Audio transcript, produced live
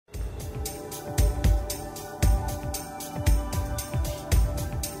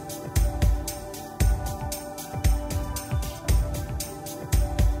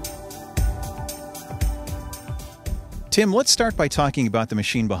Tim, let's start by talking about the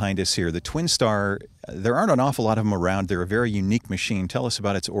machine behind us here, the Twinstarr. There aren't an awful lot of them around. They're a very unique machine. Tell us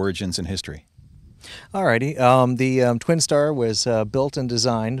about its origins and history. Alrighty. The Twinstarr was built and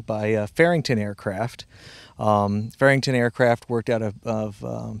designed by Farrington Aircraft. Farrington Aircraft worked out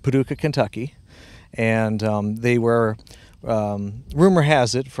of Paducah, Kentucky, and they were, rumor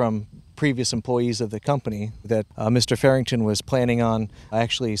has it from previous employees of the company, that Mr. Farrington was planning on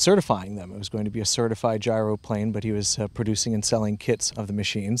actually certifying them. It was going to be a certified gyro plane, but he was producing and selling kits of the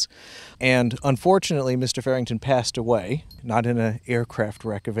machines. And unfortunately, Mr. Farrington passed away, not in an aircraft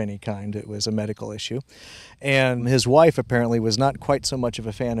wreck of any kind. It was a medical issue. And his wife apparently was not quite so much of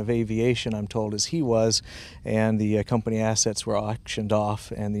a fan of aviation, I'm told, as he was, and the company assets were auctioned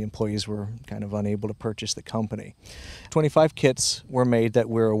off and the employees were kind of unable to purchase the company. 25 kits were made that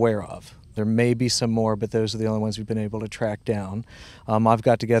we're aware of. There may be some more, but those are the only ones we've been able to track down. I've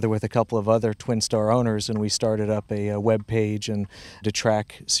got together with a couple of other Twinstarr owners, and we started up a web page and to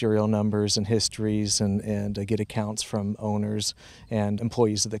track serial numbers and histories and get accounts from owners and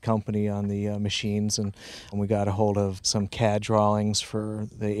employees of the company on the machines. And we got a hold of some CAD drawings for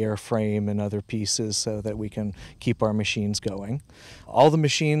the airframe and other pieces so that we can keep our machines going. All the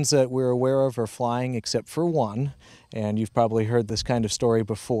machines that we're aware of are flying except for one. And you've probably heard this kind of story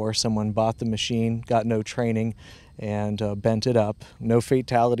before. Someone bought the machine, got no training, and bent it up. No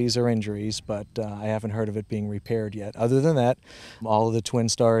fatalities or injuries, but I haven't heard of it being repaired yet. Other than that, all of the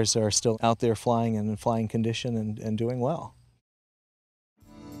Twinstarrs are still out there flying and in flying condition and doing well.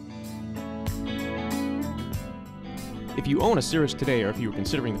 If you own a Cirrus today, or if you are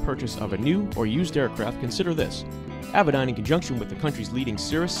considering the purchase of a new or used aircraft, consider this. Avidyne, in conjunction with the country's leading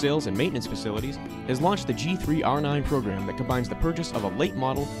Cirrus sales and maintenance facilities, has launched the G3R9 program that combines the purchase of a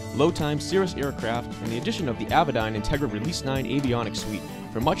late-model, low-time Cirrus aircraft and the addition of the Avidyne Integra Release 9 avionics suite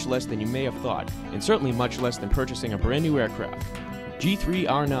for much less than you may have thought, and certainly much less than purchasing a brand new aircraft.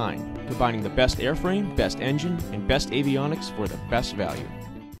 G3R9, combining the best airframe, best engine, and best avionics for the best value.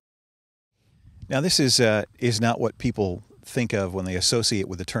 Now, this is not what people think of when they associate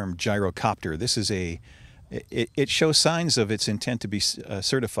with the term gyrocopter. This is it shows signs of its intent to be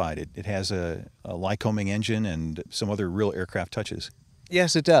certified. It has a Lycoming engine and some other real aircraft touches.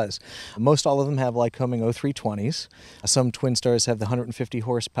 Yes, it does. Most all of them have Lycoming 0320s. Some Twinstarrs have the 150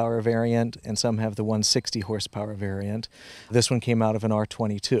 horsepower variant, and some have the 160 horsepower variant. This one came out of an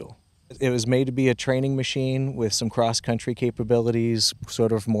R22. It was made to be a training machine with some cross-country capabilities,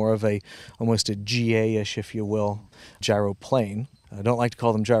 sort of more of almost a GA-ish, if you will, gyro plane. I don't like to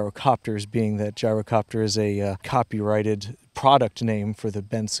call them gyrocopters, being that gyrocopter is a copyrighted product name for the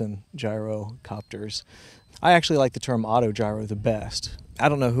Benson gyrocopters. I actually like the term autogyro the best. I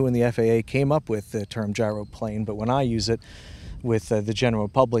don't know who in the FAA came up with the term gyroplane, but when I use it with the general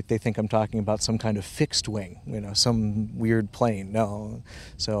public, they think I'm talking about some kind of fixed wing, some weird plane. No.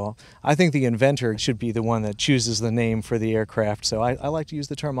 So I think the inventor should be the one that chooses the name for the aircraft, so I like to use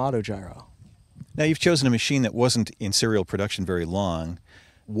the term autogyro. Now, you've chosen a machine that wasn't in serial production very long.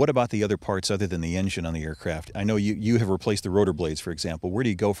 What about the other parts other than the engine on the aircraft? I know you have replaced the rotor blades, for example. Where do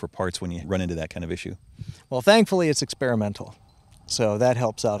you go for parts when you run into that kind of issue? Well, thankfully, it's experimental. So that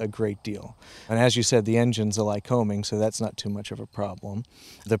helps out a great deal. And as you said, the engine's a Lycoming, so that's not too much of a problem.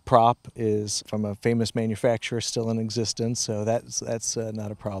 The prop is from a famous manufacturer still in existence, so that's not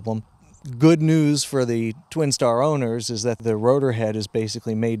a problem. Good news for the Twinstarr owners is that the rotor head is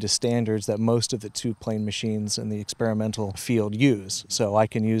basically made to standards that most of the two-plane machines in the experimental field use. So I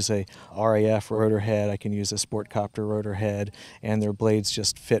can use a RAF rotor head, I can use a Sportcopter rotor head, and their blades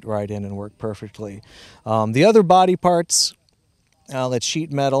just fit right in and work perfectly. The other body parts, that's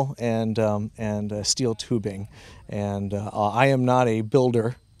sheet metal and steel tubing. And I am not a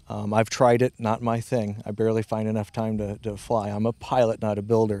builder. I've tried it, not my thing. I barely find enough time to fly. I'm a pilot, not a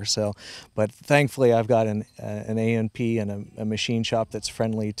builder. But thankfully I've got an A&P and a machine shop that's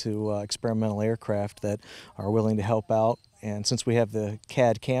friendly to experimental aircraft that are willing to help out. And since we have the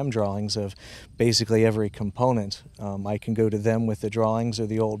CAD CAM drawings of basically every component, I can go to them with the drawings or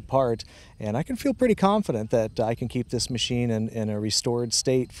the old part, and I can feel pretty confident that I can keep this machine in a restored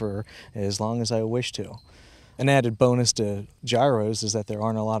state for as long as I wish to. An added bonus to gyros is that there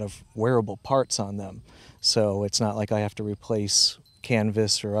aren't a lot of wearable parts on them, so it's not like I have to replace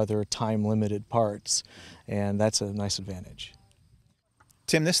canvas or other time-limited parts, and that's a nice advantage.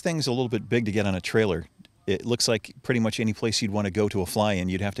 Tim, this thing's a little bit big to get on a trailer. It looks like pretty much any place you'd want to go to a fly-in,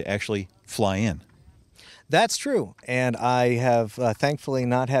 you'd have to actually fly in. That's true, and I have thankfully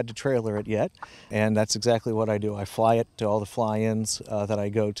not had to trailer it yet, and that's exactly what I do. I fly it to all the fly-ins that I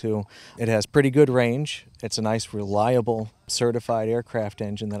go to. It has pretty good range. It's a nice, reliable, certified aircraft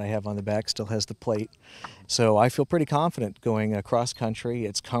engine that I have on the back, still has the plate. So I feel pretty confident going cross country.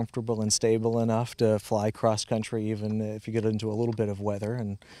 It's comfortable and stable enough to fly cross country even if you get into a little bit of weather.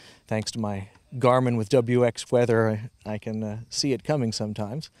 And thanks to my Garmin with WX weather, I can see it coming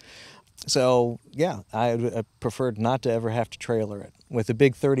sometimes. So yeah, I preferred not to ever have to trailer it. With the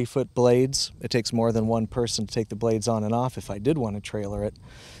big 30-foot blades, it takes more than one person to take the blades on and off if I did want to trailer it.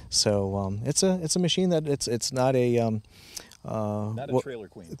 So it's a machine that it's not a not a trailer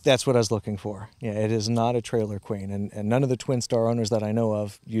queen. That's what I was looking for. Yeah, it is not a trailer queen, and none of the Twinstarr owners that I know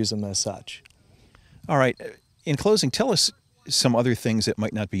of use them as such. All right. In closing, tell us some other things that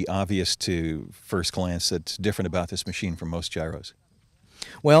might not be obvious to first glance that's different about this machine from most gyros.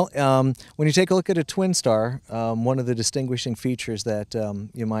 Well, when you take a look at a Twinstarr, one of the distinguishing features that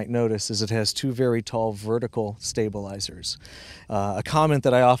you might notice is it has two very tall vertical stabilizers. A comment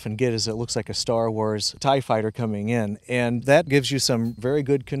that I often get is it looks like a Star Wars TIE fighter coming in, and that gives you some very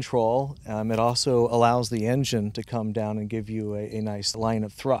good control. It also allows the engine to come down and give you a nice line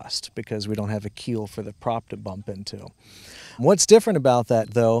of thrust because we don't have a keel for the prop to bump into. What's different about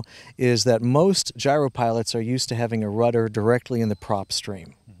that, though, is that most gyro pilots are used to having a rudder directly in the prop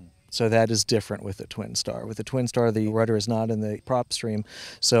stream. So that is different with the Twinstarr. With the Twinstarr, the rudder is not in the prop stream.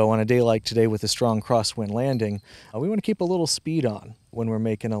 So on a day like today with a strong crosswind landing, we want to keep a little speed on when we're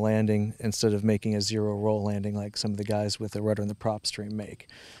making a landing instead of making a zero roll landing like some of the guys with the rudder in the prop stream make.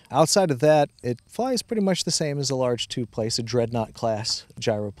 Outside of that, it flies pretty much the same as a large two-place, a Dreadnought class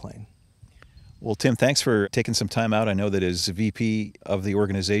gyroplane. Well, Tim, thanks for taking some time out. I know that as VP of the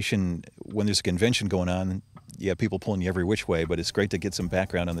organization, when there's a convention going on, you have people pulling you every which way, but it's great to get some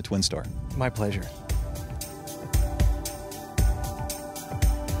background on the Twinstarr. My pleasure.